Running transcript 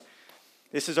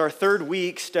This is our third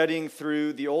week studying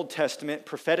through the Old Testament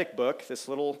prophetic book, this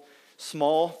little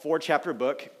small 4-chapter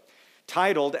book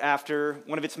titled after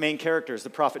one of its main characters, the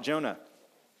prophet Jonah.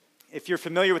 If you're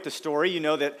familiar with the story, you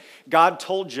know that God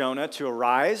told Jonah to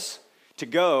arise, to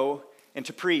go, and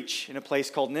to preach in a place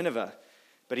called Nineveh,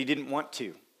 but he didn't want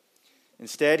to.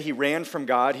 Instead, he ran from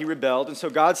God, he rebelled, and so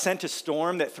God sent a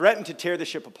storm that threatened to tear the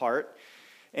ship apart.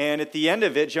 And at the end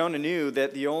of it, Jonah knew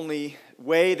that the only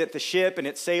way that the ship and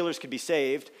its sailors could be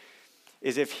saved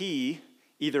is if he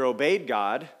either obeyed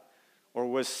God or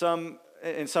was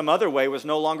in some other way was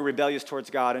no longer rebellious towards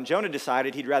God. And Jonah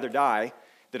decided he'd rather die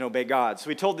than obey God. So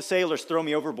he told the sailors, throw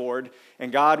me overboard,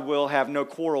 and God will have no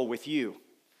quarrel with you.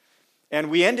 And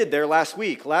we ended there last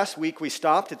week. Last week we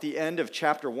stopped at the end of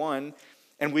chapter 1,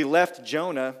 and we left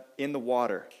Jonah in the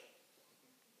water.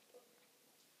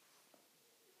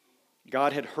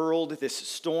 God had hurled this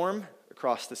storm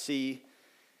across the sea.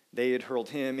 They had hurled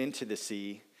him into the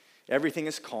sea. Everything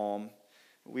is calm.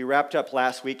 We wrapped up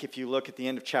last week, if you look at the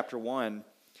end of chapter 1,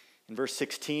 in verse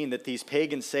 16, that these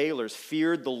pagan sailors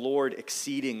feared the Lord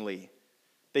exceedingly.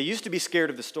 They used to be scared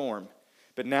of the storm,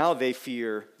 but now they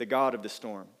fear the God of the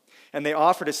storm. And they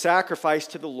offered a sacrifice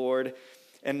to the Lord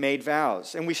and made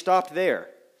vows. And we stopped there.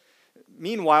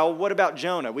 Meanwhile, what about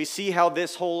Jonah? We see how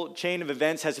this whole chain of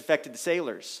events has affected the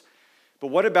sailors. But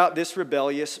what about this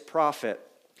rebellious prophet?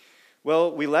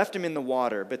 Well, we left him in the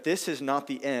water, but this is not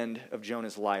the end of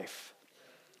Jonah's life.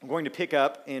 I'm going to pick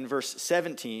up in verse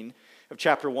 17 of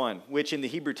chapter 1, which in the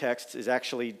Hebrew text is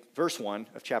actually verse 1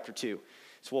 of chapter 2.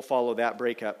 So we'll follow that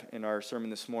breakup in our sermon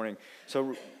this morning.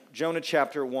 So Jonah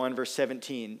chapter 1, verse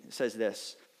 17 says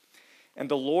this, "And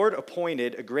the Lord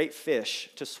appointed a great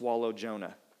fish to swallow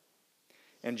Jonah.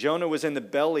 And Jonah was in the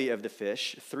belly of the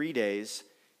fish 3 days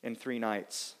and 3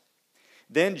 nights.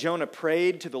 Then Jonah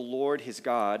prayed to the Lord his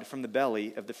God from the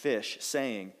belly of the fish,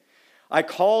 saying, I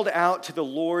called out to the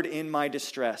Lord in my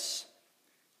distress,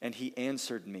 and he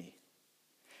answered me.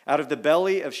 Out of the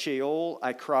belly of Sheol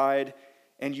I cried,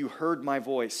 and you heard my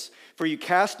voice. For you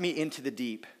cast me into the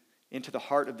deep, into the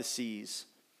heart of the seas,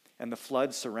 and the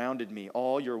flood surrounded me.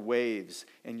 All your waves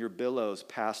and your billows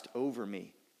passed over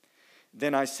me.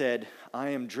 Then I said,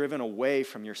 I am driven away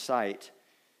from your sight,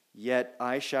 yet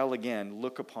I shall again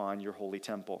look upon your holy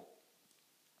temple.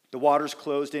 The waters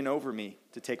closed in over me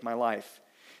to take my life.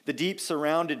 The deep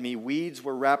surrounded me. Weeds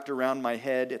were wrapped around my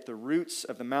head at the roots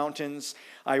of the mountains.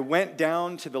 I went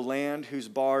down to the land whose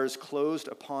bars closed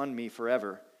upon me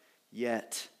forever.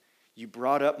 Yet you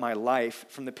brought up my life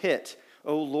from the pit,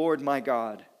 O Lord my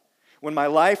God. When my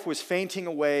life was fainting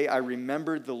away, I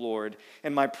remembered the Lord,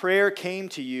 and my prayer came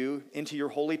to you into your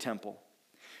holy temple.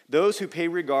 Those who pay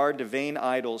regard to vain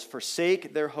idols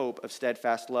forsake their hope of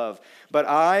steadfast love. But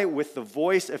I, with the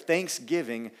voice of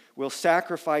thanksgiving, will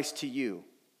sacrifice to you.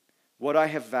 What I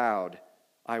have vowed,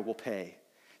 I will pay.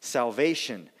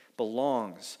 Salvation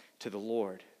belongs to the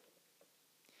Lord.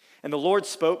 And the Lord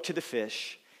spoke to the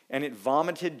fish, and it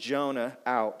vomited Jonah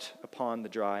out upon the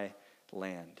dry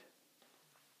land.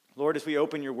 Lord, as we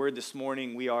open your word this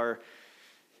morning, we are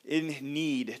in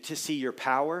need to see your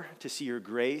power, to see your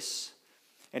grace,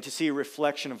 and to see a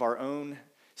reflection of our own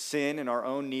sin and our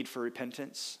own need for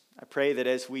repentance. I pray that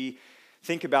as we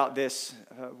think about this,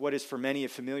 what is for many a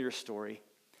familiar story,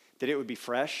 that it would be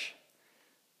fresh,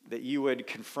 that you would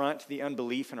confront the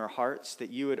unbelief in our hearts, that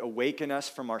you would awaken us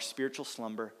from our spiritual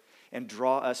slumber and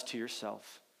draw us to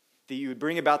yourself, that you would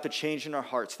bring about the change in our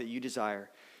hearts that you desire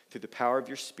through the power of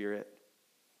your Spirit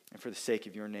and for the sake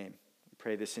of your name. We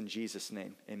pray this in Jesus'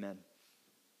 name. Amen.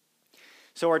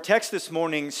 So our text this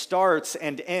morning starts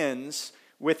and ends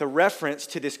with a reference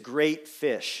to this great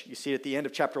fish. You see it at the end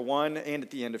of chapter 1 and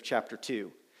at the end of chapter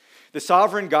 2. The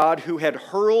sovereign God who had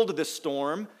hurled the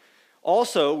storm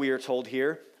also, we are told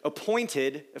here,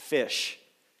 appointed a fish.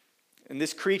 And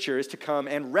this creature is to come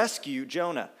and rescue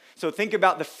Jonah. So think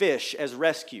about the fish as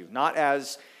rescue, not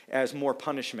as more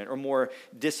punishment or more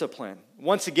discipline.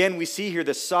 Once again, we see here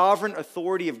the sovereign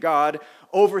authority of God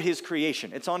over his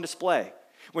creation. It's on display.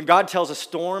 When God tells a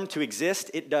storm to exist,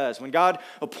 it does. When God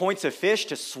appoints a fish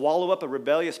to swallow up a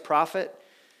rebellious prophet,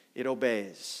 it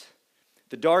obeys.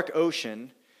 The dark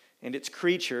ocean and its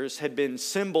creatures had been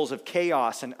symbols of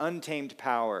chaos and untamed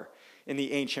power in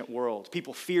the ancient world.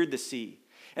 People feared the sea,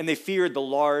 and they feared the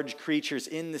large creatures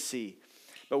in the sea.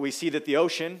 But we see that the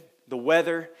ocean, the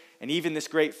weather, and even this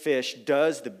great fish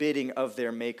does the bidding of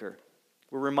their maker.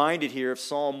 We're reminded here of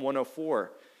Psalm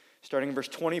 104. Starting in verse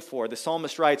 24, the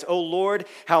psalmist writes, O Lord,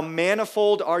 how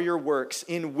manifold are your works.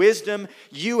 In wisdom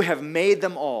you have made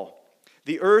them all.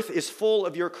 The earth is full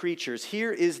of your creatures.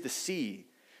 Here is the sea,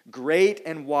 great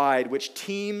and wide, which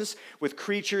teems with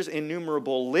creatures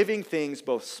innumerable, living things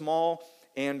both small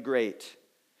and great.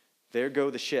 There go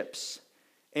the ships,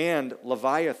 and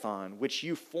Leviathan, which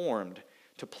you formed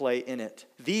to play in it.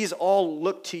 These all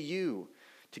look to you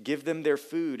to give them their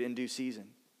food in due season.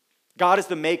 God is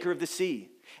the maker of the sea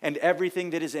and everything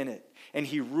that is in it, and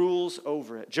he rules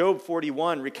over it. Job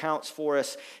 41 recounts for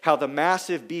us how the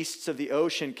massive beasts of the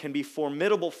ocean can be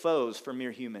formidable foes for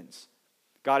mere humans.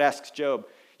 God asks Job,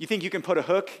 you think you can put a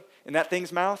hook in that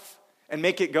thing's mouth and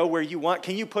make it go where you want?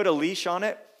 Can you put a leash on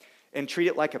it and treat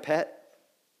it like a pet?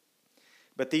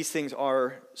 But these things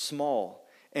are small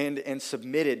and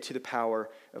submitted to the power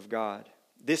of God.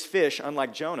 This fish,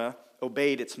 unlike Jonah,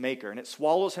 obeyed its maker, and it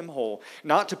swallows him whole,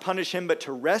 not to punish him, but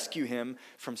to rescue him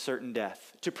from certain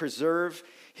death, to preserve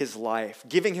his life,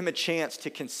 giving him a chance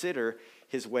to consider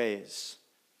his ways.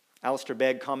 Alistair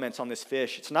Begg comments on this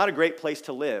fish, it's not a great place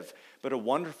to live, but a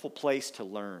wonderful place to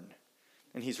learn.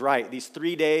 And he's right. These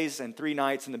 3 days and 3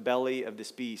 nights in the belly of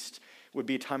this beast would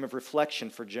be a time of reflection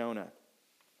for Jonah.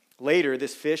 Later,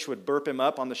 this fish would burp him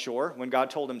up on the shore when God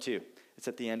told him to. It's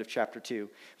at the end of chapter 2.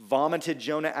 Vomited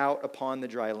Jonah out upon the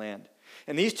dry land.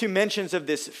 And these two mentions of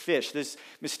this fish, this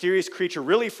mysterious creature,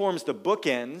 really forms the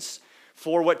bookends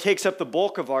for what takes up the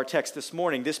bulk of our text this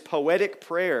morning, this poetic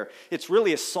prayer. It's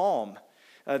really a psalm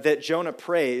that Jonah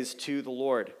prays to the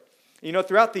Lord. You know,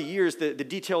 throughout the years, the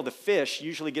detail of the fish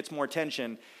usually gets more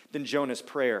attention than Jonah's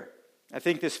prayer. I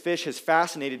think this fish has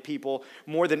fascinated people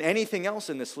more than anything else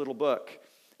in this little book.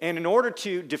 And in order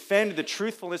to defend the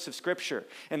truthfulness of Scripture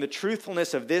and the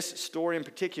truthfulness of this story in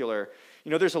particular, you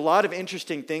know, there's a lot of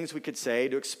interesting things we could say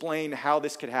to explain how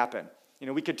this could happen. You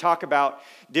know, we could talk about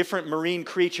different marine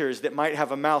creatures that might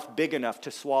have a mouth big enough to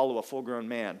swallow a full-grown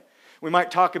man. We might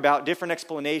talk about different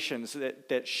explanations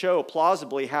that show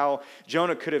plausibly how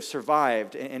Jonah could have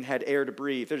survived and had air to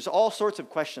breathe. There's all sorts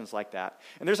of questions like that.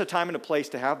 And there's a time and a place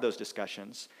to have those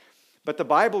discussions. But the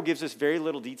Bible gives us very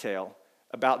little detail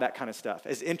about that kind of stuff,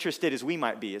 as interested as we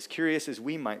might be, as curious as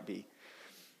we might be.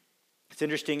 It's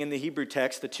interesting in the Hebrew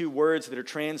text, the two words that are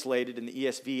translated in the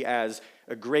ESV as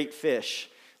a great fish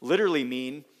literally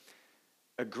mean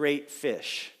a great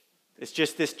fish. It's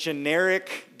just this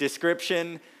generic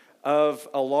description of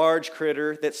a large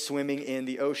critter that's swimming in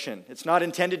the ocean. It's not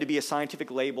intended to be a scientific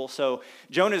label, so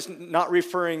Jonah's not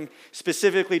referring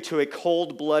specifically to a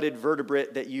cold-blooded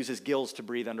vertebrate that uses gills to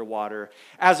breathe underwater,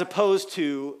 as opposed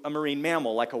to a marine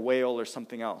mammal like a whale or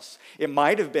something else. It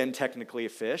might have been technically a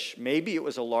fish. Maybe it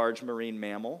was a large marine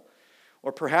mammal,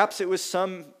 or perhaps it was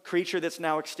some creature that's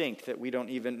now extinct that we don't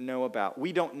even know about.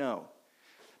 We don't know.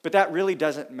 But that really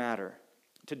doesn't matter.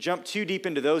 To jump too deep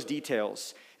into those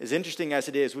details, as interesting as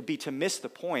it is, would be to miss the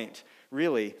point,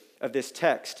 really, of this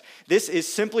text. This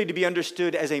is simply to be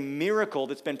understood as a miracle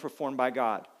that's been performed by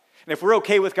God. And if we're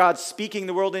okay with God speaking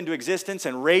the world into existence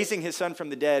and raising his son from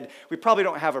the dead, we probably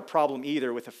don't have a problem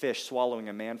either with a fish swallowing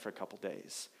a man for a couple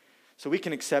days. So we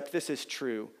can accept this as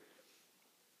true.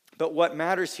 But what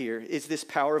matters here is this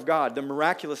power of God, the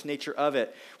miraculous nature of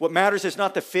it. What matters is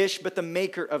not the fish, but the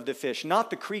maker of the fish, not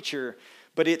the creature,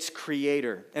 but its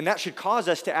creator. And that should cause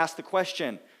us to ask the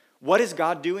question, what is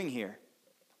God doing here?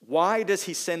 Why does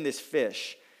he send this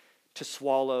fish to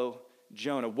swallow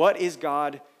Jonah? What is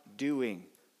God doing?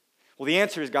 Well, the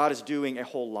answer is God is doing a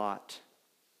whole lot.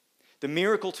 The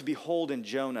miracle to behold in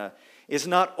Jonah is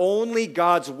not only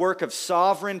God's work of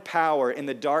sovereign power in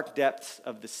the dark depths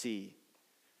of the sea,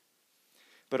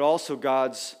 but also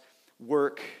God's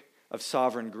work of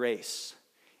sovereign grace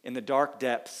in the dark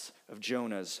depths of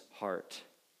Jonah's heart.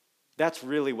 That's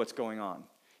really what's going on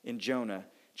in Jonah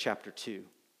chapter 2.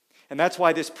 And that's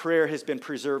why this prayer has been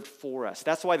preserved for us.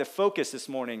 That's why the focus this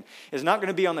morning is not going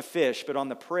to be on the fish, but on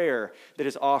the prayer that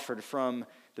is offered from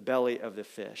the belly of the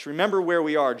fish. Remember where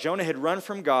we are. Jonah had run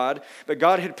from God, but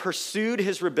God had pursued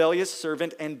his rebellious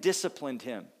servant and disciplined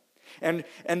him. And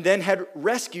then had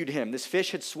rescued him. This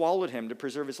fish had swallowed him to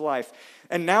preserve his life.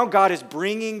 And now God is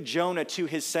bringing Jonah to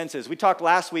his senses. We talked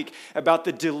last week about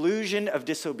the delusion of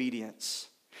disobedience.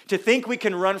 To think we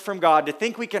can run from God, to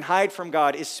think we can hide from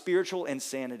God is spiritual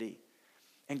insanity.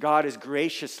 And God is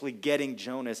graciously getting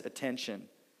Jonah's attention.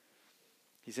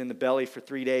 He's in the belly for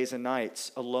 3 days and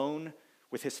nights, alone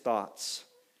with his thoughts.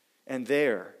 And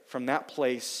there, from that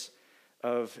place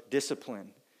of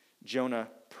discipline, Jonah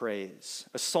prays.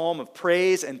 A psalm of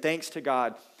praise and thanks to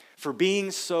God for being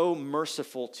so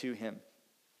merciful to him.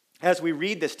 As we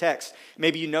read this text,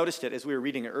 maybe you noticed it as we were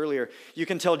reading it earlier, you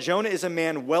can tell Jonah is a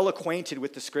man well acquainted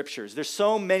with the scriptures. There's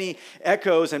so many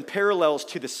echoes and parallels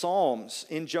to the Psalms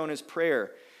in Jonah's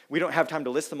prayer. We don't have time to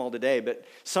list them all today, but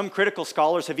some critical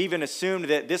scholars have even assumed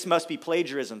that this must be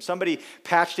plagiarism. Somebody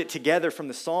patched it together from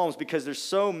the Psalms because there's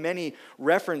so many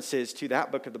references to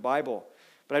that book of the Bible.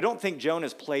 But I don't think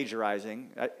Jonah's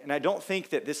plagiarizing, and I don't think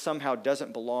that this somehow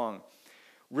doesn't belong.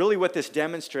 Really what this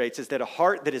demonstrates is that a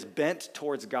heart that is bent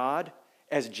towards God,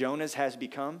 as Jonah's has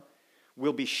become,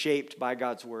 will be shaped by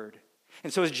God's word.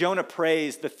 And so as Jonah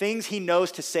prays, the things he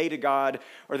knows to say to God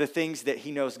are the things that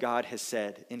he knows God has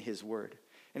said in his word.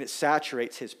 And it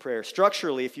saturates his prayer.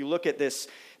 Structurally, if you look at this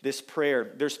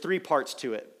prayer, there's 3 parts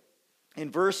to it. In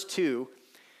verse 2,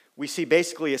 we see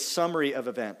basically a summary of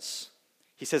events.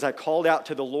 He says, I called out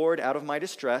to the Lord out of my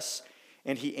distress,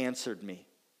 and he answered me.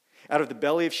 Out of the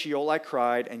belly of Sheol I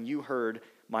cried, and you heard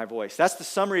my voice. That's the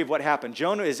summary of what happened.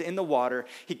 Jonah is in the water.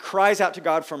 He cries out to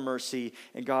God for mercy,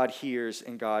 and God hears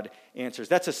and God answers.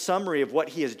 That's a summary of what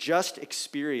he has just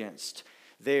experienced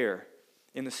there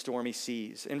in the stormy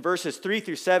seas. In verses 3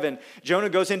 through 7, Jonah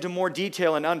goes into more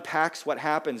detail and unpacks what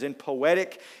happens in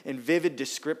poetic and vivid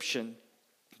description,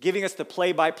 giving us the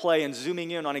play-by-play and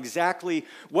zooming in on exactly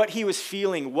what he was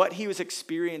feeling, what he was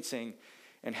experiencing,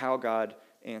 and how God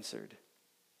answered.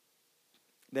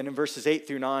 Then in verses 8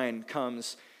 through 9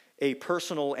 comes a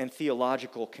personal and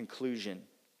theological conclusion.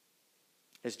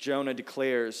 As Jonah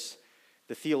declares,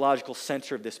 the theological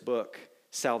center of this book,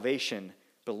 salvation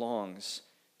belongs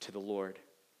to the Lord.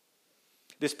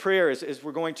 This prayer, as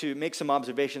we're going to make some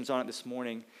observations on it this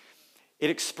morning, it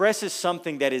expresses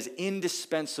something that is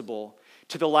indispensable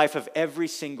to the life of every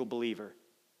single believer,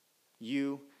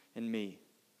 you and me.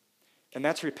 And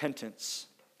that's repentance.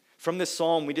 From this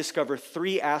psalm, we discover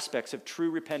 3 aspects of true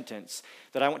repentance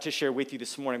that I want to share with you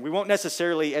this morning. We won't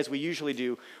necessarily, as we usually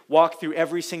do, walk through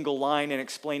every single line and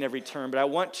explain every term, but I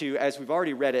want to, as we've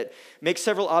already read it, make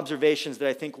several observations that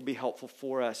I think will be helpful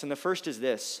for us. And the first is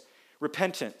this: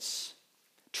 repentance,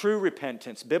 true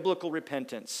repentance, biblical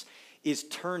repentance, is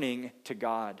turning to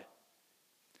God.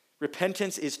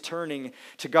 Repentance is turning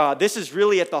to God. This is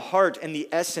really at the heart and the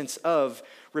essence of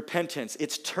repentance.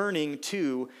 It's turning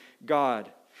to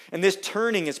God. And this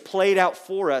turning is played out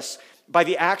for us by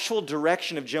the actual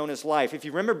direction of Jonah's life. If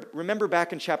you remember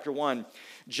back in chapter 1,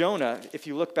 Jonah, if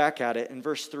you look back at it in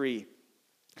verse 3,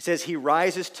 it says he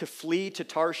rises to flee to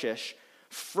Tarshish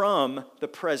from the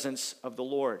presence of the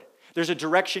Lord. There's a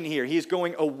direction here. He is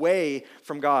going away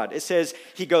from God. It says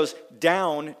he goes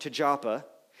down to Joppa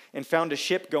and found a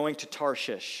ship going to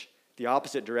Tarshish, the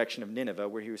opposite direction of Nineveh,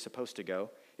 where he was supposed to go.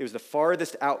 It was the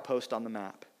farthest outpost on the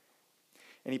map.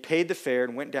 And he paid the fare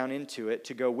and went down into it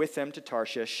to go with them to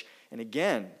Tarshish, and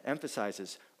again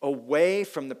emphasizes, away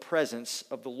from the presence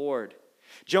of the Lord.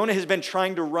 Jonah has been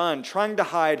trying to run, trying to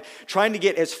hide, trying to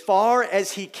get as far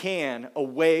as he can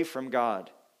away from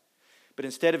God. But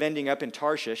instead of ending up in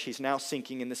Tarshish, he's now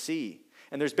sinking in the sea.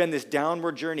 And there's been this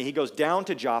downward journey. He goes down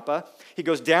to Joppa, he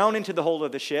goes down into the hold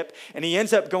of the ship, and he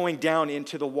ends up going down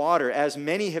into the water. As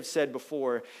many have said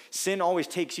before, sin always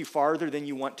takes you farther than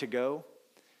you want to go.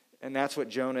 And that's what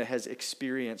Jonah has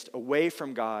experienced, away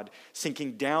from God,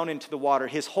 sinking down into the water.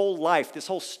 His whole life, this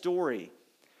whole story,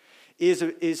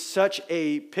 is such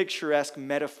a picturesque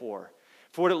metaphor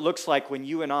for what it looks like when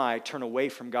you and I turn away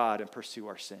from God and pursue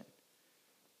our sin.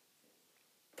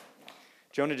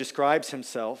 Jonah describes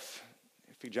himself,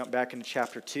 if we jump back into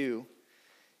chapter 2,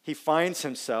 he finds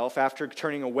himself, after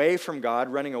turning away from God,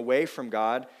 running away from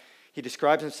God, he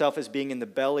describes himself as being in the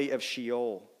belly of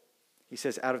Sheol. He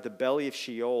says, out of the belly of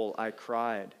Sheol I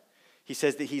cried. He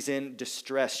says that he's in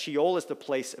distress. Sheol is the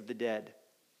place of the dead.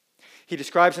 He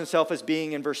describes himself as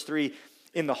being, in verse 3,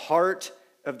 in the heart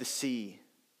of the sea.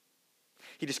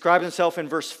 He describes himself in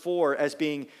verse 4 as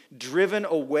being driven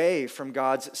away from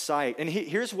God's sight. And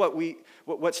here's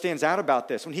what stands out about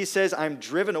this. When he says, I'm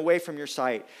driven away from your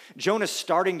sight, Jonah's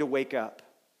starting to wake up.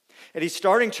 And he's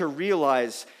starting to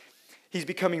realize he's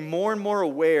becoming more and more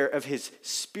aware of his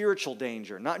spiritual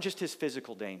danger, not just his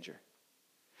physical danger.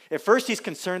 At first, he's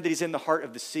concerned that he's in the heart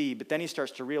of the sea, but then he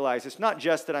starts to realize it's not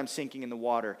just that I'm sinking in the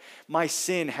water. My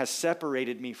sin has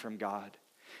separated me from God.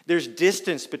 There's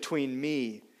distance between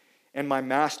me and my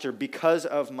master because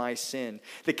of my sin.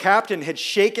 The captain had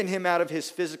shaken him out of his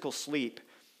physical sleep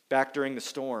back during the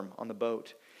storm on the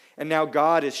boat. And now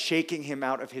God is shaking him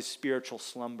out of his spiritual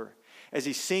slumber as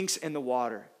he sinks in the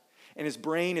water. And his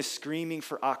brain is screaming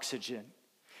for oxygen.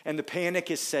 And the panic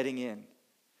is setting in.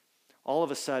 All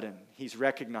of a sudden, he's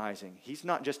recognizing he's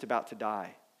not just about to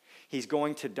die. He's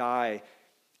going to die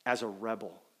as a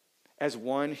rebel, as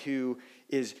one who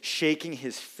is shaking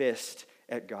his fist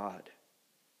at God.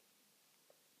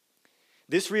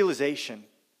 This realization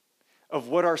of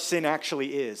what our sin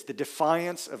actually is, the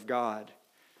defiance of God,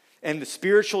 and the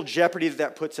spiritual jeopardy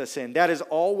that puts us in, that is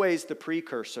always the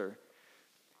precursor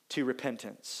to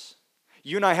repentance.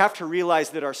 You and I have to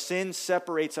realize that our sin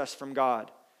separates us from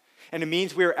God, and it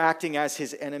means we are acting as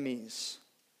his enemies.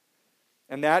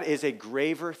 And that is a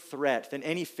graver threat than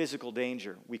any physical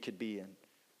danger we could be in.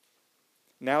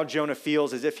 Now Jonah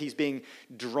feels as if he's being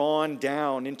drawn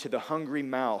down into the hungry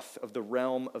mouth of the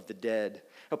realm of the dead,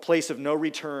 a place of no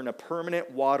return, a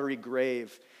permanent watery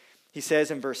grave. He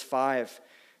says in verse 5,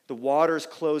 "The waters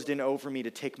closed in over me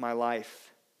to take my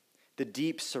life. The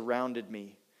deep surrounded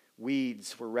me.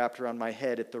 Weeds were wrapped around my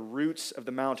head at the roots of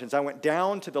the mountains. I went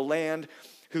down to the land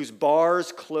whose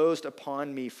bars closed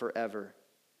upon me forever."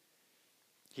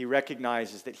 He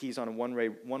recognizes that he's on a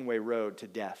one-way road to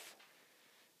death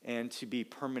and to be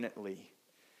permanently,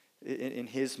 in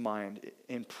his mind,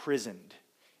 imprisoned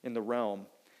in the realm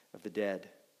of the dead.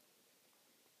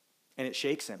 And it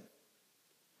shakes him.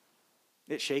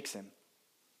 It shakes him.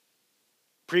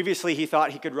 Previously, he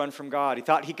thought he could run from God. He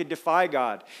thought he could defy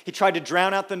God. He tried to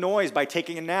drown out the noise by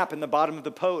taking a nap in the bottom of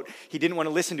the boat. He didn't want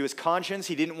to listen to his conscience.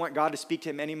 He didn't want God to speak to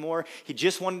him anymore. He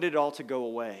just wanted it all to go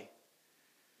away.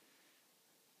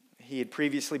 He had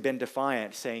previously been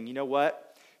defiant, saying, "You know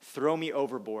what? Throw me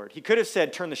overboard." He could have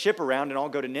said, "Turn the ship around and I'll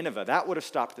go to Nineveh." That would have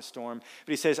stopped the storm.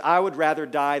 But he says, "I would rather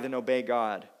die than obey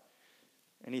God."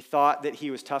 And he thought that he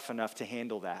was tough enough to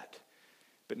handle that.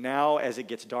 But now, as it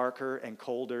gets darker and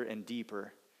colder and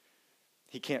deeper,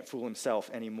 he can't fool himself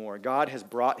anymore. God has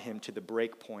brought him to the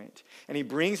break point. And he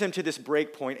brings him to this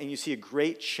break point, and you see a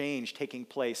great change taking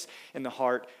place in the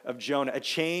heart of Jonah. A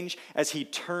change as he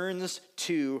turns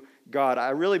to God. I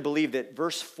really believe that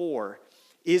verse 4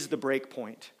 is the break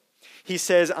point. He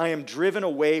says, "I am driven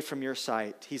away from your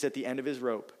sight." He's at the end of his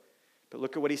rope. But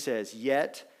look at what he says.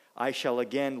 "Yet I shall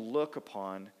again look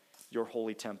upon your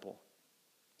holy temple."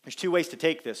 There's two ways to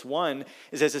take this. One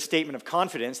is as a statement of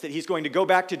confidence that he's going to go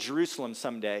back to Jerusalem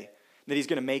someday, that he's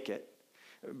going to make it.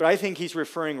 But I think he's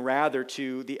referring rather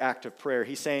to the act of prayer.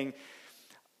 He's saying,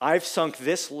 I've sunk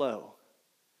this low,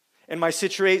 and my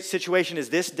situation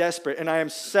is this desperate, and I am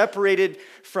separated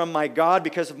from my God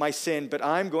because of my sin, but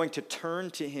I'm going to turn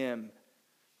to him,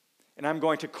 and I'm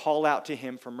going to call out to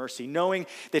him for mercy, knowing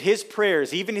that his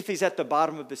prayers, even if he's at the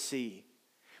bottom of the sea,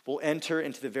 will enter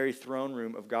into the very throne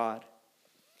room of God.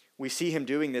 We see him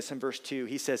doing this in verse 2.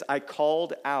 He says, "I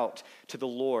called out to the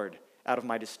Lord out of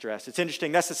my distress." It's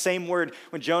interesting. That's the same word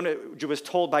when Jonah was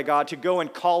told by God to go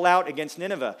and call out against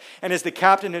Nineveh. And as the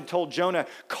captain had told Jonah,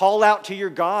 "Call out to your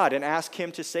God and ask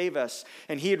him to save us."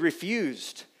 And he had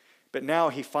refused. But now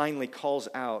he finally calls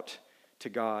out to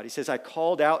God. He says, "I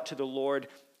called out to the Lord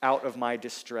out of my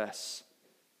distress."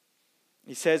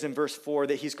 He says in verse 4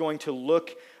 that he's going to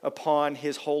look upon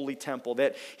his holy temple,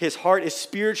 that his heart is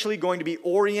spiritually going to be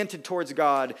oriented towards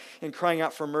God and crying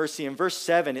out for mercy. In verse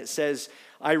 7 it says,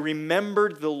 "I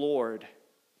remembered the Lord,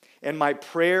 and my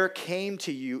prayer came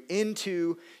to you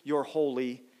into your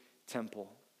holy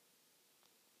temple."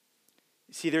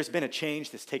 You see, there's been a change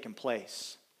that's taken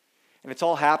place, and it's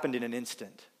all happened in an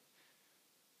instant.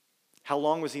 How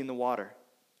long was he in the water?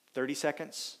 30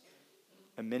 seconds?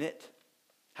 A minute?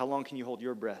 How long can you hold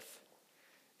your breath?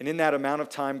 And in that amount of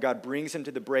time, God brings him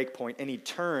to the break point, and he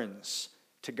turns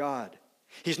to God.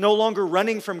 He's no longer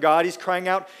running from God. He's crying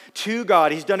out to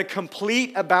God. He's done a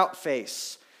complete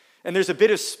about-face. And there's a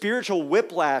bit of spiritual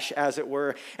whiplash, as it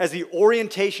were, as the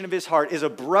orientation of his heart is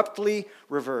abruptly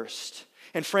reversed.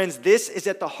 And friends, this is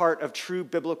at the heart of true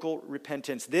biblical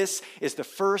repentance. This is the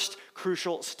first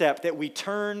crucial step, that we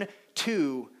turn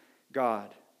to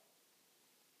God.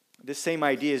 This same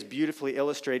idea is beautifully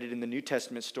illustrated in the New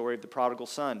Testament story of the prodigal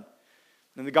son.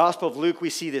 In the Gospel of Luke,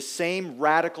 we see this same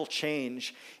radical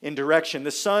change in direction. The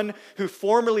son who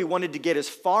formerly wanted to get as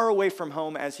far away from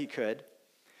home as he could,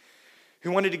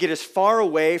 who wanted to get as far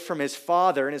away from his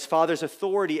father and his father's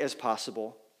authority as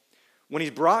possible, when he's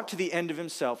brought to the end of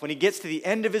himself, when he gets to the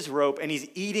end of his rope and he's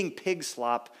eating pig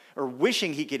slop, or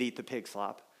wishing he could eat the pig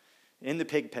slop in the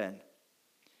pig pen,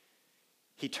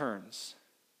 he turns.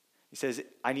 He says,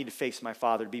 "I need to face my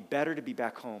father. It'd be better to be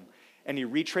back home." And he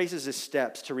retraces his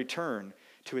steps to return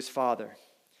to his father,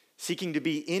 seeking to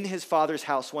be in his father's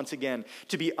house once again,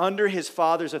 to be under his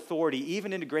father's authority,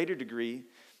 even in a greater degree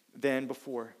than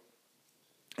before.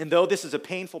 And though this is a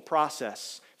painful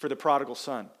process for the prodigal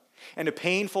son, and a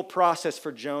painful process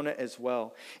for Jonah as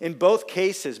well, in both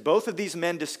cases, both of these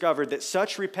men discovered that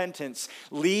such repentance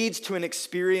leads to an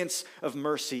experience of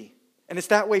mercy. And it's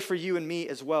that way for you and me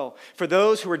as well. For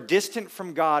those who are distant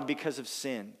from God because of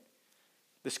sin,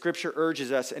 the scripture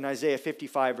urges us in Isaiah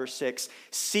 55 verse 6,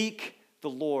 "Seek the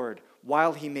Lord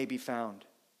while he may be found.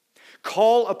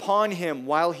 Call upon him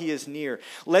while he is near.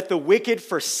 Let the wicked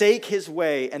forsake his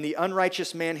way, and the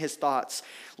unrighteous man his thoughts.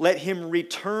 Let him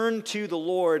return to the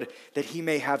Lord, that he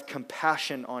may have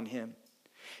compassion on him,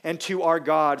 and to our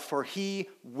God, for he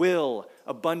will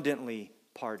abundantly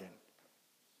pardon.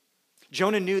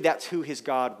 Jonah knew that's who his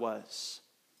God was.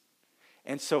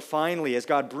 And so finally, as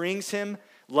God brings him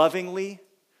lovingly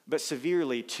but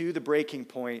severely to the breaking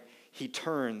point, he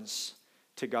turns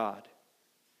to God.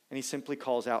 And he simply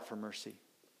calls out for mercy.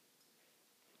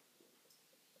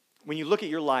 When you look at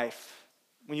your life,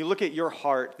 when you look at your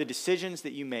heart, the decisions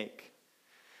that you make,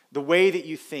 the way that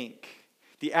you think,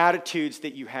 the attitudes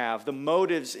that you have, the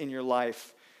motives in your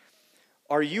life,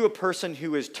 are you a person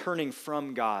who is turning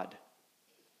from God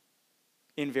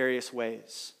in various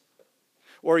ways?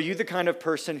 Or are you the kind of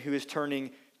person who is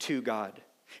turning to God?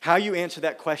 How you answer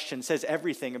that question says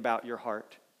everything about your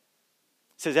heart.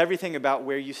 It says everything about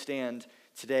where you stand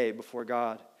today before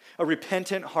God. A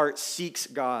repentant heart seeks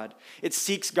God. It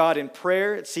seeks God in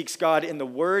prayer. It seeks God in the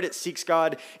Word. It seeks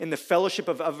God in the fellowship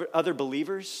of other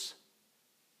believers.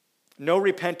 No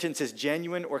repentance is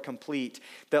genuine or complete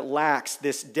that lacks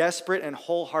this desperate and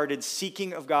wholehearted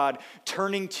seeking of God,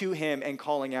 turning to him and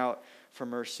calling out for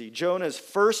mercy. Jonah's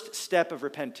first step of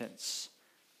repentance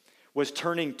was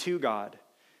turning to God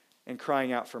and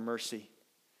crying out for mercy.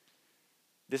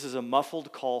 This is a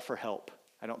muffled call for help.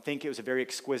 I don't think it was a very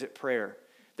exquisite prayer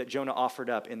that Jonah offered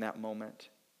up in that moment.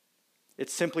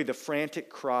 It's simply the frantic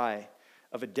cry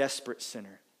of a desperate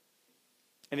sinner.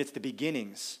 And it's the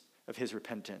beginnings of his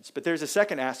repentance. But there's a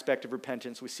second aspect of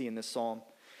repentance we see in this psalm.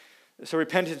 So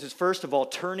repentance is first of all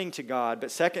turning to God,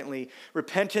 but secondly,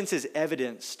 repentance is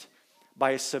evidenced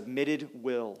by a submitted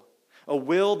will. A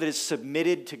will that is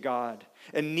submitted to God.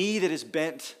 A knee that is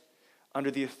bent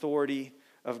under the authority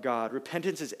of God.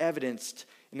 Repentance is evidenced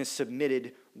in a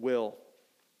submitted will.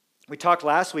 We talked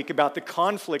last week about the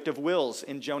conflict of wills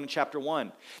in Jonah chapter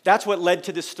 1. That's what led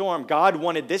to the storm. God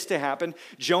wanted this to happen.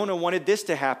 Jonah wanted this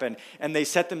to happen. And they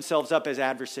set themselves up as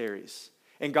adversaries.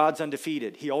 And God's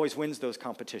undefeated. He always wins those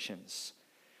competitions.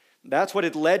 That's what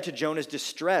had led to Jonah's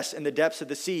distress in the depths of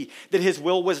the sea, that his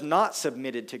will was not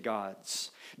submitted to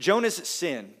God's. Jonah's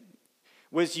sin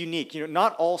was unique.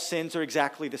 Not all sins are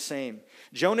exactly the same.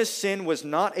 Jonah's sin was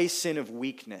not a sin of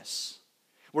weakness,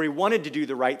 where he wanted to do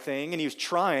the right thing and he was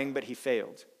trying, but he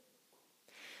failed.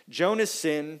 Jonah's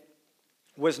sin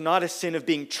was not a sin of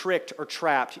being tricked or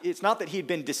trapped. It's not that he had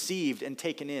been deceived and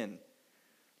taken in,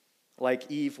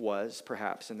 like Eve was,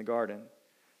 perhaps, in the garden.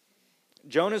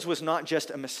 Jonah's was not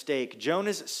just a mistake.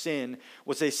 Jonah's sin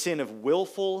was a sin of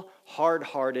willful,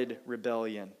 hard-hearted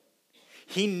rebellion.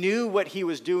 He knew what he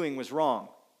was doing was wrong.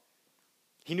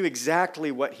 He knew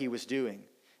exactly what he was doing,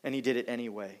 and he did it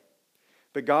anyway.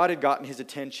 But God had gotten his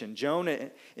attention. Jonah,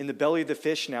 in the belly of the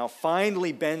fish now,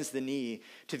 finally bends the knee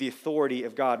to the authority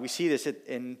of God. We see this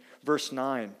in verse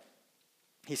 9.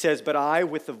 He says, "But I,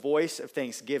 with the voice of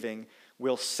thanksgiving,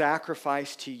 will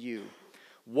sacrifice to you.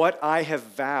 What I have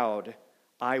vowed,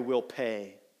 I will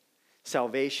pay.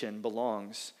 Salvation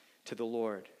belongs to the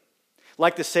Lord."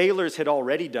 Like the sailors had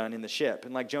already done in the ship,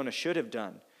 and like Jonah should have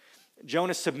done,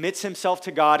 Jonah submits himself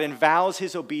to God and vows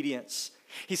his obedience.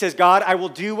 He says, "God, I will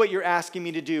do what you're asking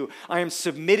me to do. I am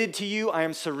submitted to you. I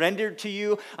am surrendered to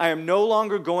you. I am no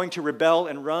longer going to rebel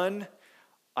and run.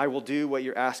 I will do what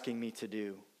you're asking me to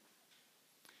do."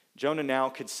 Jonah now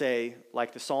could say,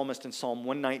 like the psalmist in Psalm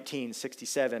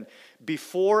 119:67,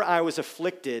 "Before I was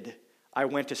afflicted, I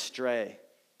went astray,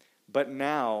 but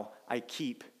now I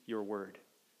keep your word."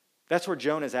 That's where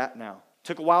Jonah's at now.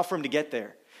 Took a while for him to get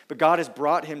there, but God has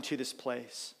brought him to this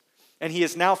place. And he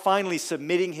is now finally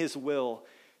submitting his will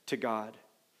to God.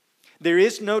 There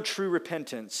is no true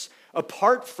repentance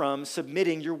apart from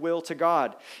submitting your will to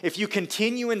God. If you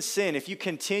continue in sin, if you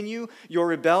continue your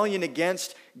rebellion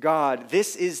against God,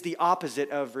 this is the opposite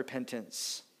of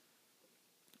repentance.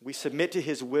 We submit to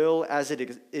his will as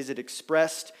it is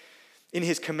expressed in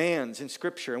his commands in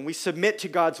Scripture. And we submit to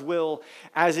God's will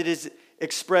as it is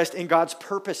expressed in God's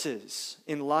purposes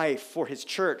in life for his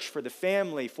church, for the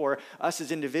family, for us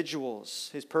as individuals,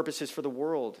 his purposes for the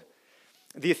world.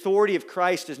 The authority of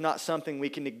Christ is not something we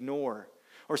can ignore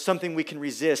or something we can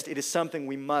resist. It is something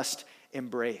we must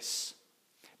embrace.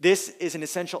 This is an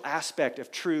essential aspect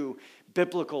of true,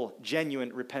 biblical,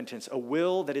 genuine repentance, a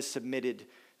will that is submitted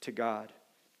to God.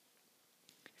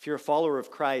 If you're a follower of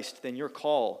Christ, then your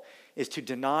call is to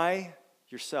deny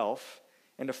yourself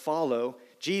and to follow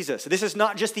Jesus. This is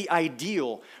not just the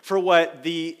ideal for what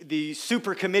the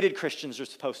super committed Christians are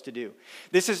supposed to do.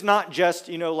 This is not just,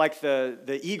 like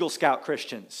the Eagle Scout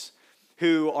Christians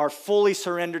who are fully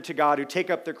surrendered to God, who take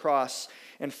up their cross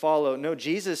and follow. No,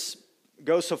 Jesus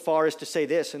goes so far as to say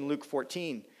this in Luke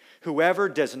 14, whoever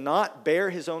does not bear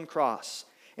his own cross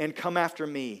and come after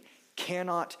me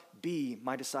cannot be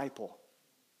my disciple.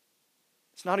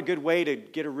 It's not a good way to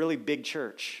get a really big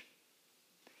church.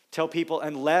 Tell people,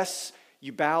 unless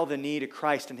you bow the knee to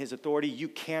Christ and his authority, you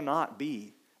cannot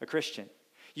be a Christian.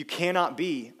 You cannot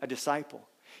be a disciple.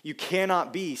 You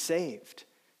cannot be saved.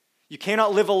 You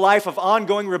cannot live a life of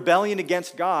ongoing rebellion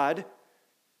against God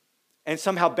and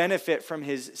somehow benefit from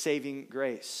his saving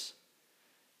grace.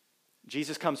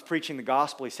 Jesus comes preaching the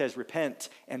gospel. He says, repent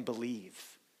and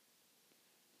believe.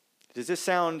 Does this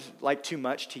sound like too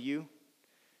much to you?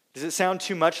 Does it sound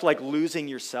too much like losing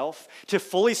yourself? To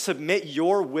fully submit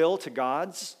your will to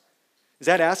God's? Is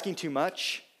that asking too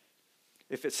much?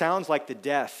 If it sounds like the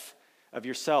death of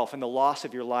yourself and the loss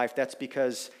of your life, that's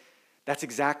because that's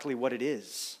exactly what it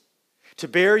is. To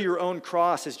bear your own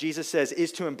cross, as Jesus says,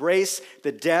 is to embrace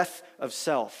the death of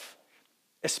self,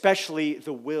 especially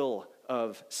the will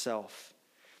of self.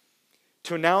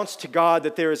 To announce to God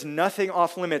that there is nothing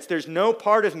off limits. There's no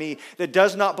part of me that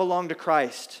does not belong to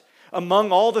Christ.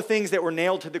 Among all the things that were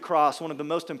nailed to the cross, one of the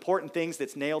most important things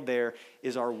that's nailed there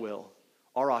is our will,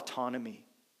 our autonomy.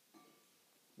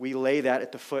 We lay that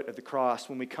at the foot of the cross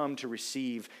when we come to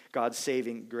receive God's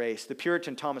saving grace. The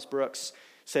Puritan Thomas Brooks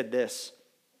said this,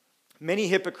 many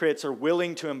hypocrites are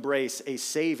willing to embrace a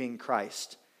saving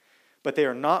Christ, but they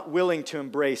are not willing to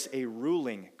embrace a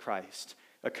ruling Christ,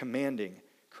 a commanding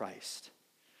Christ.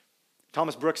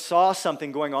 Thomas Brooks saw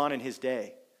something going on in his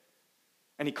day,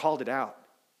 and he called it out.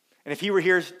 And if he were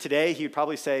here today, he would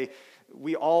probably say,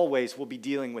 we always will be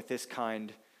dealing with this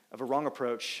kind of a wrong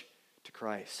approach to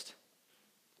Christ.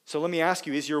 So let me ask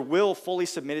you, is your will fully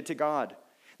submitted to God?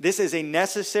 This is a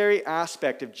necessary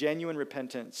aspect of genuine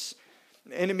repentance.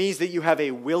 And it means that you have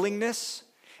a willingness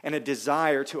and a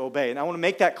desire to obey. And I want to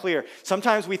make that clear.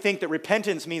 Sometimes we think that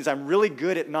repentance means I'm really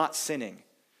good at not sinning.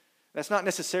 That's not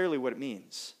necessarily what it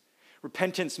means.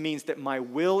 Repentance means that my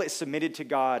will is submitted to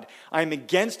God. I am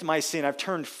against my sin. I've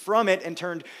turned from it and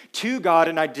turned to God,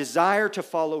 and I desire to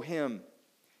follow him.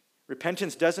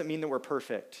 Repentance doesn't mean that we're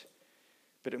perfect,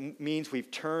 but it means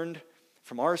we've turned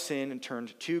from our sin and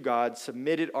turned to God,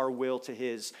 submitted our will to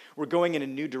his. We're going in a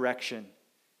new direction,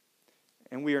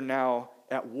 and we are now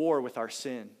at war with our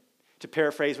sin. To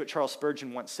paraphrase what Charles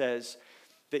Spurgeon once says,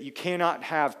 that you cannot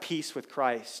have peace with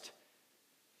Christ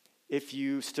if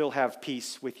you still have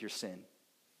peace with your sin.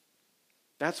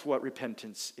 That's what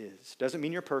repentance is. Doesn't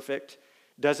mean you're perfect.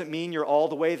 Doesn't mean you're all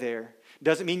the way there.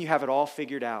 Doesn't mean you have it all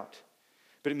figured out.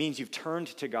 But it means you've turned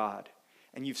to God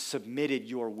and you've submitted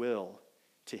your will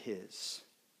to his.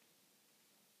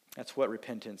 That's what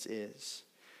repentance is.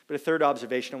 But a third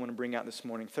observation I want to bring out this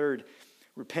morning. Third,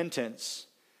 repentance,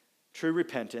 true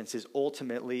repentance, is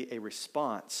ultimately a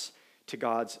response to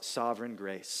God's sovereign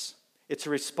grace. It's a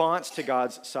response to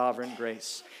God's sovereign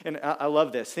grace. And I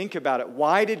love this. Think about it.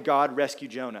 Why did God rescue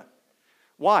Jonah?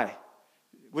 Why?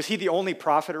 Was he the only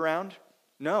prophet around?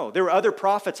 No. There were other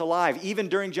prophets alive, even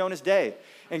during Jonah's day.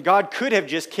 And God could have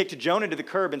just kicked Jonah to the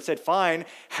curb and said, fine,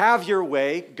 have your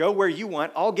way, go where you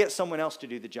want, I'll get someone else to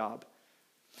do the job.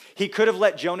 He could have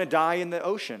let Jonah die in the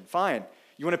ocean. Fine.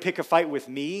 You want to pick a fight with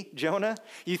me, Jonah?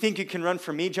 You think you can run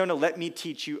from me, Jonah? Let me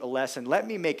teach you a lesson. Let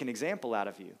me make an example out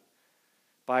of you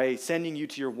by sending you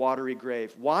to your watery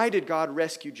grave. Why did God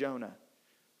rescue Jonah?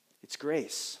 It's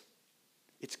grace.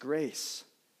 It's grace.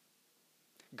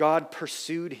 God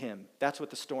pursued him. That's what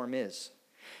the storm is.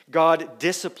 God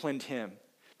disciplined him.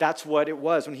 That's what it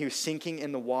was when he was sinking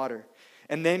in the water.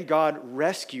 And then God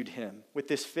rescued him with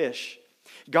this fish.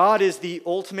 God is the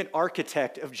ultimate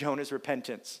architect of Jonah's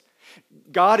repentance.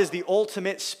 God is the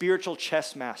ultimate spiritual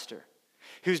chess master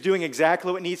who's doing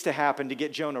exactly what needs to happen to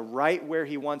get Jonah right where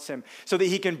he wants him so that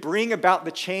he can bring about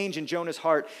the change in Jonah's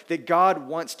heart that God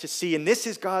wants to see. And this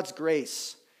is God's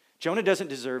grace. Jonah doesn't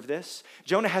deserve this.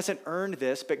 Jonah hasn't earned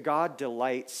this, but God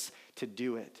delights to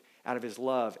do it out of his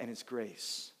love and his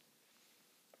grace.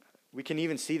 We can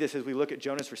even see this as we look at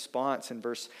Jonah's response in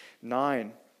verse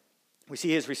 9. We see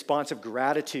his response of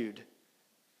gratitude.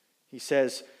 He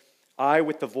says, I,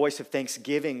 with the voice of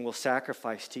thanksgiving, will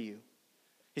sacrifice to you.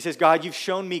 He says, God, you've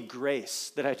shown me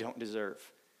grace that I don't deserve,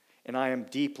 and I am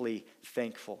deeply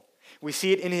thankful. We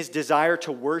see it in his desire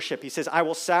to worship. He says, I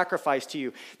will sacrifice to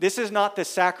you. This is not the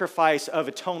sacrifice of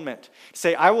atonement.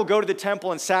 Say, I will go to the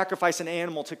temple and sacrifice an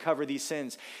animal to cover these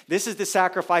sins. This is the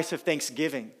sacrifice of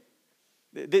thanksgiving.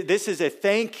 This is a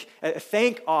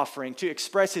thank offering to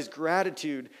express his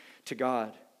gratitude to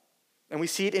God. And we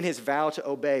see it in his vow to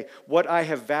obey. What I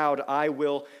have vowed, I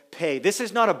will pay. This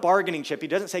is not a bargaining chip. He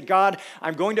doesn't say, God,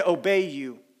 I'm going to obey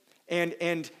you,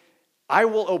 and I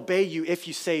will obey you if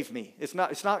you save me. He's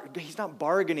not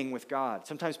bargaining with God.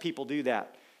 Sometimes people do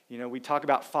that. You know, we talk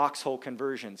about foxhole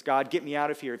conversions. God, get me out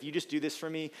of here. If you just do this for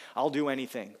me, I'll do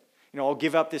anything. You know, I'll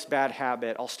give up this bad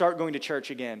habit. I'll start going to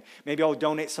church again. Maybe I'll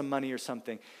donate some money or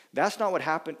something. That's not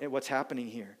what's happening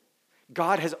here.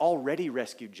 God has already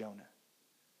rescued Jonah.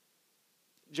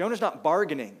 Jonah's not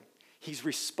bargaining. He's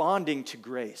responding to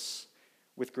grace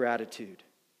with gratitude.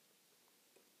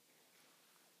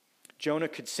 Jonah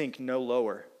could sink no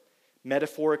lower,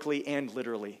 metaphorically and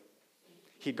literally.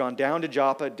 He'd gone down to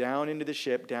Joppa, down into the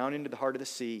ship, down into the heart of the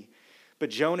sea.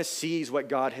 But Jonah sees what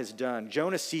God has done.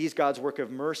 Jonah sees God's work of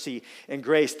mercy and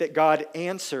grace, that God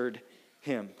answered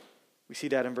him. We see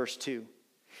that in verse 2.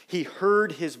 He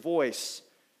heard his voice,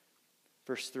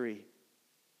 verse 3.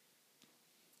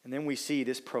 And then we see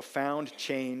this profound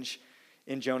change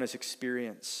in Jonah's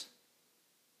experience.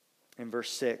 In verse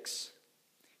 6,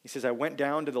 he says, I went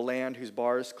down to the land whose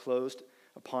bars closed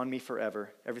upon me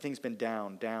forever. Everything's been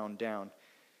down, down, down.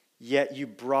 Yet you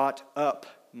brought up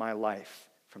my life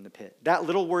from the pit. That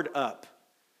little word up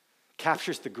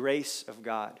captures the grace of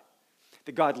God.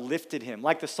 That God lifted him.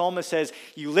 Like the psalmist says,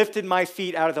 you lifted my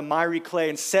feet out of the miry clay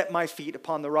and set my feet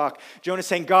upon the rock. Jonah's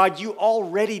saying, God, you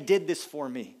already did this for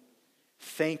me.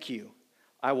 Thank you.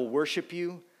 I will worship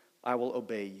you. I will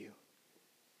obey you.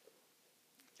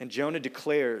 And Jonah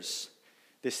declares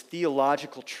this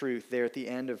theological truth there at the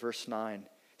end of verse 9.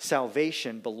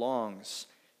 Salvation belongs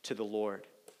to the Lord.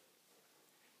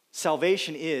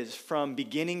 Salvation is, from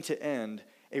beginning to end,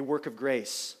 a work of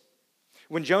grace.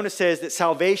 When Jonah says that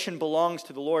salvation belongs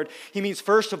to the Lord, he means,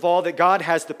 first of all, that God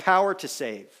has the power to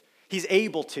save. He's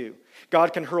able to.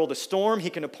 God can hurl the storm. He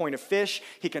can appoint a fish.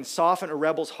 He can soften a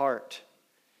rebel's heart.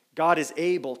 God is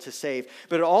able to save.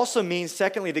 But it also means,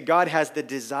 secondly, that God has the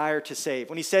desire to save.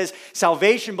 When he says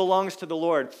salvation belongs to the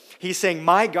Lord, he's saying,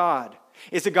 my God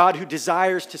is a God who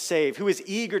desires to save, who is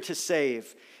eager to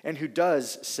save, and who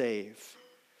does save.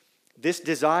 This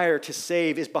desire to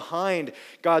save is behind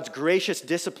God's gracious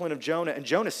discipline of Jonah, and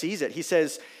Jonah sees it. He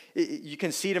says, you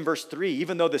can see it in verse 3,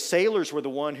 even though the sailors were the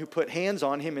one who put hands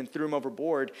on him and threw him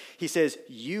overboard, he says,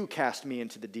 you cast me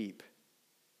into the deep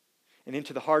and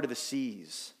into the heart of the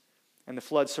seas, and the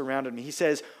flood surrounded me. He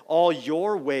says, all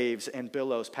your waves and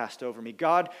billows passed over me.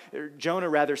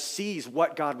 Jonah sees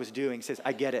what God was doing. He says,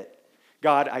 I get it.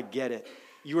 God, I get it.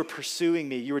 You were pursuing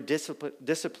me. You were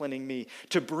disciplining me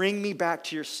to bring me back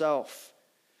to yourself.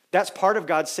 That's part of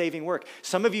God's saving work.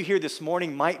 Some of you here this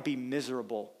morning might be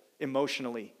miserable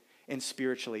emotionally and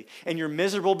spiritually. And you're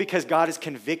miserable because God is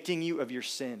convicting you of your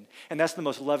sin. And that's the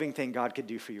most loving thing God could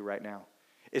do for you right now,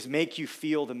 is make you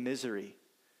feel the misery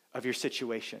of your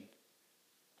situation.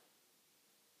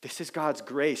 This is God's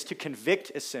grace to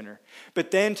convict a sinner,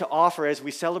 but then to offer, as we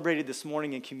celebrated this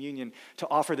morning in communion, to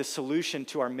offer the solution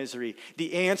to our misery,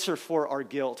 the answer for our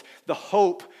guilt, the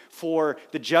hope for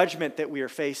the judgment that we are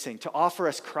facing, to offer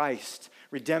us Christ,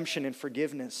 redemption and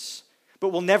forgiveness. But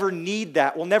we'll never need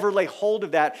that. We'll never lay hold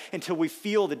of that until we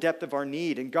feel the depth of our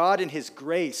need. And God in his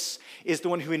grace is the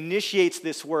one who initiates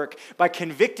this work by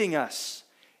convicting us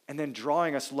and then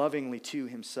drawing us lovingly to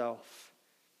himself.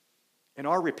 And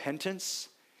our repentance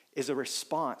is a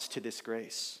response to this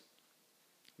grace.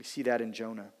 We see that in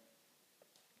Jonah.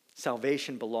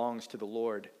 Salvation belongs to the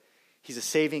Lord. He's a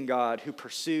saving God who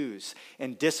pursues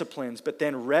and disciplines, but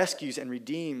then rescues and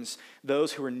redeems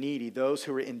those who are needy, those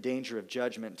who are in danger of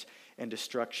judgment and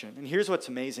destruction. And here's what's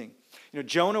amazing.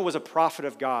 Jonah was a prophet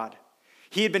of God.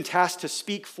 He had been tasked to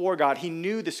speak for God. He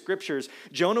knew the scriptures.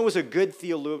 Jonah was a good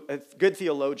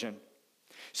theologian.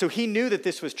 So he knew that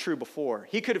this was true before.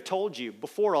 He could have told you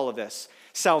before all of this,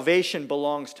 salvation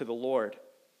belongs to the Lord.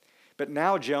 But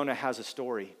now Jonah has a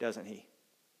story, doesn't he?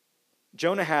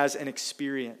 Jonah has an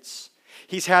experience.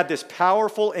 He's had this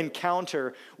powerful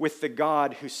encounter with the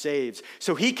God who saves.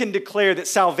 So he can declare that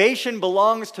salvation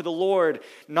belongs to the Lord,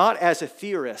 not as a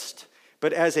theorist,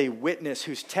 but as a witness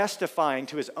who's testifying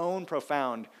to his own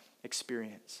profound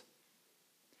experience.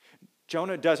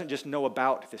 Jonah doesn't just know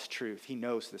about this truth, he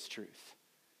knows this truth.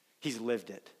 He's lived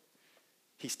it.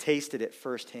 He's tasted it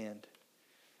firsthand.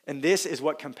 And this is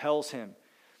what compels him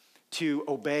to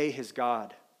obey his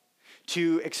God,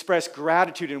 to express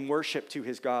gratitude and worship to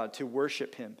his God, to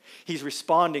worship him. He's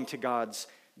responding to God's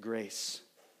grace.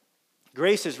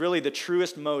 Grace is really the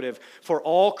truest motive for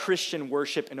all Christian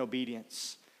worship and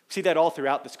obedience. We see that all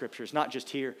throughout the scriptures, not just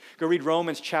here. Go read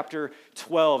Romans chapter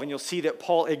 12, and you'll see that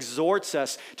Paul exhorts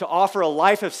us to offer a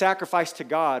life of sacrifice to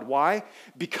God. Why?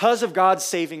 Because of God's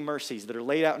saving mercies that are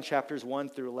laid out in chapters 1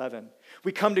 through 11.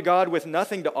 We come to God with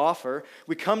nothing to offer.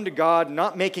 We come to God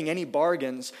not making any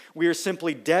bargains. We are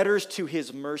simply debtors to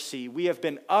his mercy. We have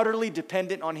been utterly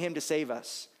dependent on him to save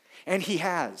us, and he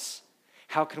has.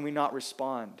 How can we not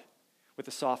respond with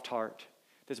a soft heart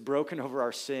that's broken over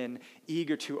our sin,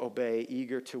 eager to obey,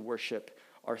 eager to worship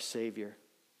our Savior?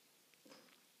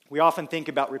 We often think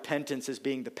about repentance as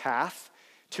being the path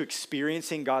to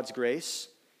experiencing God's grace,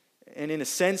 and in a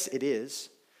sense it is.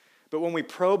 But when we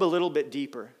probe a little bit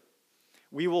deeper,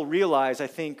 we will realize, I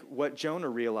think, what Jonah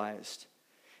realized,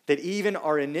 that even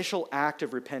our initial act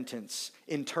of repentance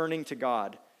in turning to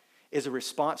God is a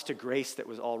response to grace that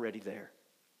was already there.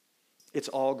 It's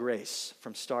all grace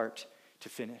from start to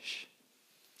finish.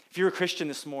 If you're a Christian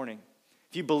this morning,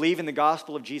 if you believe in the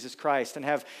gospel of Jesus Christ and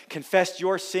have confessed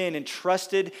your sin and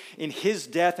trusted in his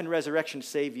death and resurrection to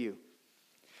save you,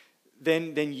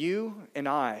 then you and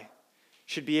I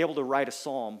should be able to write a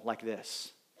psalm like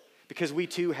this, because we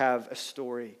too have a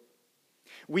story.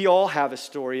 We all have a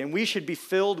story, and we should be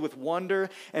filled with wonder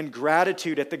and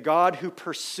gratitude at the God who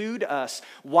pursued us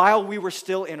while we were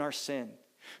still in our sin,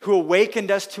 who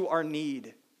awakened us to our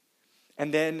need,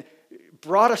 and then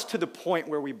brought us to the point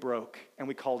where we broke and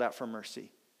we called out for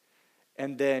mercy,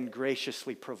 and then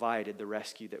graciously provided the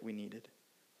rescue that we needed.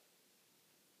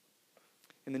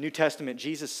 In the New Testament,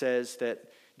 Jesus says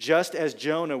that just as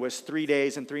Jonah was 3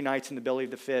 days and 3 nights in the belly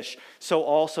of the fish, so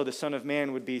also the Son of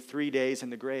Man would be 3 days in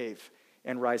the grave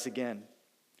and rise again.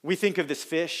 We think of this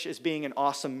fish as being an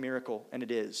awesome miracle, and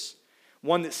it is.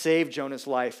 One that saved Jonah's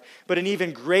life. But an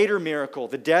even greater miracle,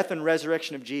 the death and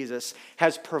resurrection of Jesus,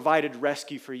 has provided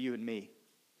rescue for you and me.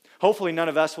 Hopefully none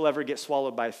of us will ever get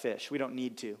swallowed by a fish. We don't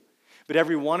need to. But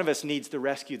every one of us needs the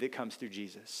rescue that comes through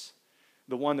Jesus,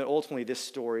 the one that ultimately this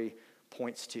story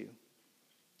points to,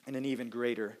 and an even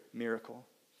greater miracle.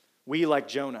 We, like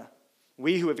Jonah,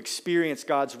 we who have experienced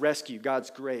God's rescue,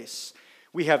 God's grace,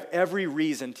 we have every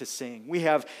reason to sing. We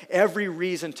have every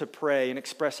reason to pray and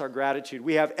express our gratitude.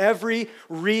 We have every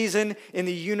reason in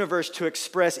the universe to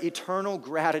express eternal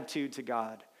gratitude to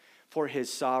God for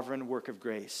his sovereign work of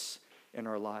grace in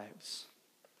our lives.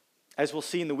 As we'll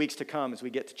see in the weeks to come as we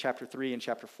get to chapter 3 and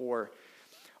chapter 4,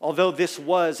 although this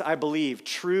was, I believe,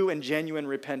 true and genuine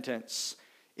repentance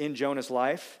in Jonah's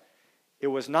life, it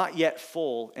was not yet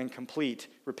full and complete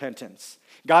repentance.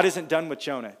 God isn't done with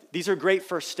Jonah. These are great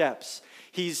first steps.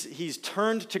 He's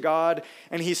turned to God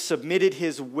and he's submitted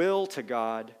his will to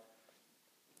God.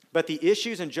 But the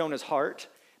issues in Jonah's heart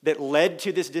that led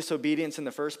to this disobedience in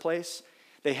the first place,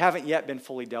 they haven't yet been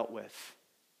fully dealt with.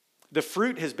 The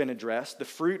fruit has been addressed, the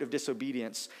fruit of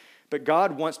disobedience, but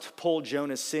God wants to pull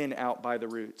Jonah's sin out by the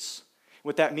roots.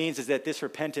 What that means is that this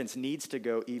repentance needs to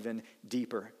go even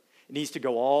deeper. It needs to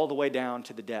go all the way down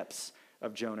to the depths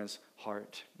of Jonah's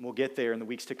heart. And we'll get there in the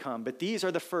weeks to come. But these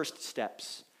are the first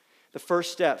steps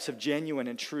of genuine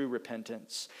and true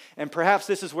repentance. And perhaps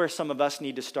this is where some of us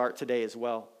need to start today as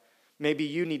well. Maybe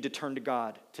you need to turn to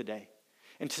God today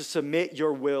and to submit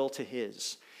your will to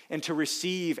his and to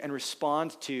receive and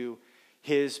respond to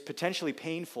his potentially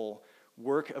painful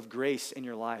work of grace in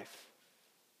your life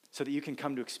so that you can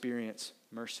come to experience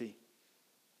mercy.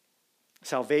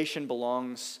 Salvation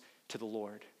belongs to the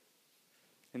Lord.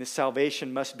 And this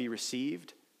salvation must be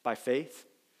received by faith.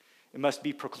 It must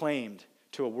be proclaimed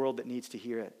to a world that needs to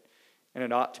hear it. And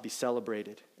it ought to be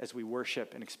celebrated as we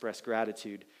worship and express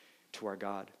gratitude to our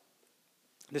God.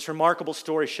 This remarkable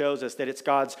story shows us that it's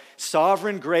God's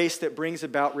sovereign grace that brings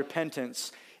about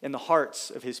repentance in the hearts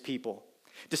of his people.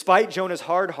 Despite Jonah's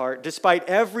hard heart, despite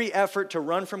every effort to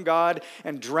run from God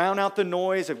and drown out the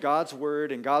noise of God's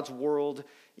word and God's world,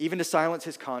 even to silence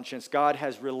his conscience, God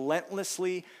has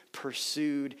relentlessly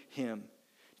pursued him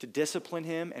to discipline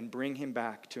him and bring him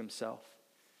back to himself.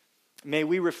 May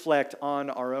we reflect on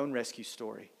our own rescue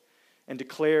story and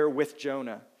declare with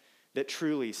Jonah that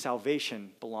truly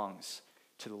salvation belongs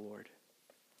to the Lord.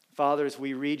 Father, as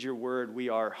we read your word, we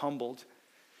are humbled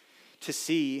to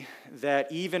see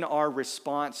that even our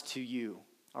response to you,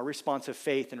 our response of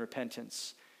faith and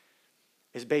repentance,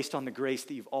 is based on the grace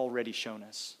that you've already shown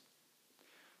us.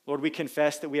 Lord, we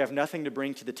confess that we have nothing to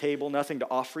bring to the table, nothing to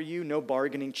offer you, no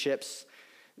bargaining chips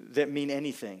that mean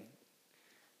anything.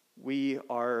 We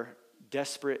are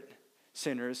desperate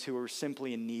sinners who are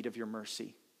simply in need of your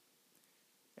mercy.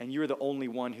 And you're the only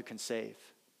one who can save.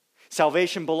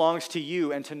 Salvation belongs to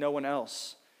you and to no one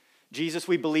else. Jesus,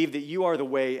 we believe that you are the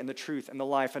way and the truth and the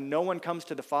life, and no one comes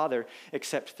to the Father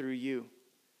except through you.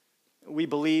 We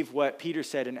believe what Peter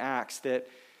said in Acts, that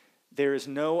there is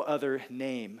no other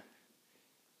name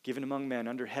given among men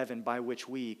under heaven by which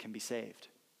we can be saved.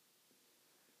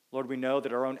 Lord, we know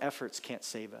that our own efforts can't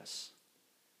save us.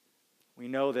 We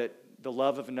know that the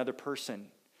love of another person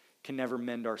can never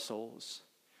mend our souls.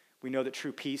 We know that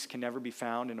true peace can never be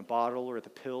found in a bottle or the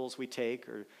pills we take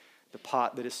or the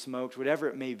pot that is smoked, whatever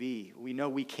it may be. We know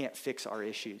we can't fix our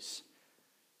issues.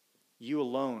 You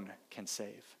alone can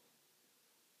save.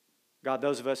 God,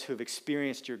 those of us who have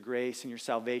experienced your grace and your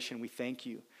salvation, we thank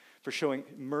you for showing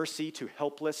mercy to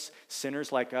helpless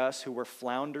sinners like us who were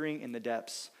floundering in the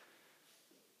depths.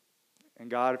 And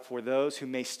God, for those who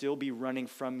may still be running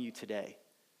from you today,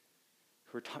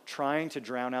 who are trying to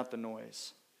drown out the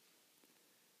noise,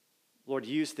 Lord,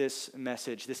 use this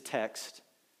message, this text,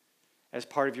 as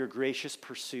part of your gracious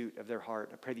pursuit of their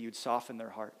heart. I pray that you would soften their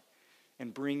heart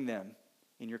and bring them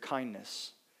in your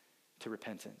kindness to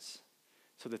repentance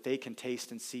so that they can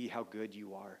taste and see how good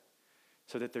you are,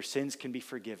 so that their sins can be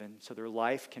forgiven, so their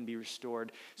life can be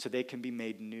restored, so they can be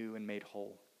made new and made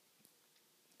whole.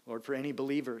 Lord, for any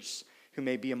believers who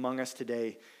may be among us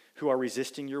today who are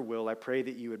resisting your will, I pray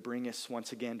that you would bring us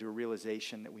once again to a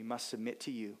realization that we must submit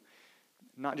to you,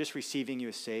 not just receiving you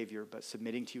as Savior, but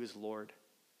submitting to you as Lord.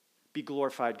 Be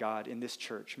glorified, God, in this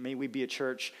church. May we be a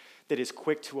church that is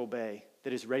quick to obey,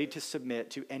 that is ready to submit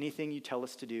to anything you tell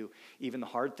us to do, even the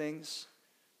hard things,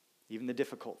 even the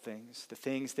difficult things, the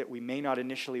things that we may not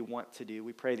initially want to do.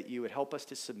 We pray that you would help us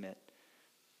to submit,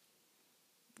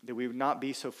 that we would not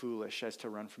be so foolish as to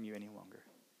run from you any longer.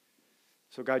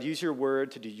 So God, use your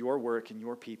word to do your work in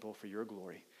your people for your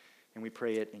glory. And we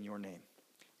pray it in your name.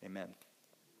 Amen.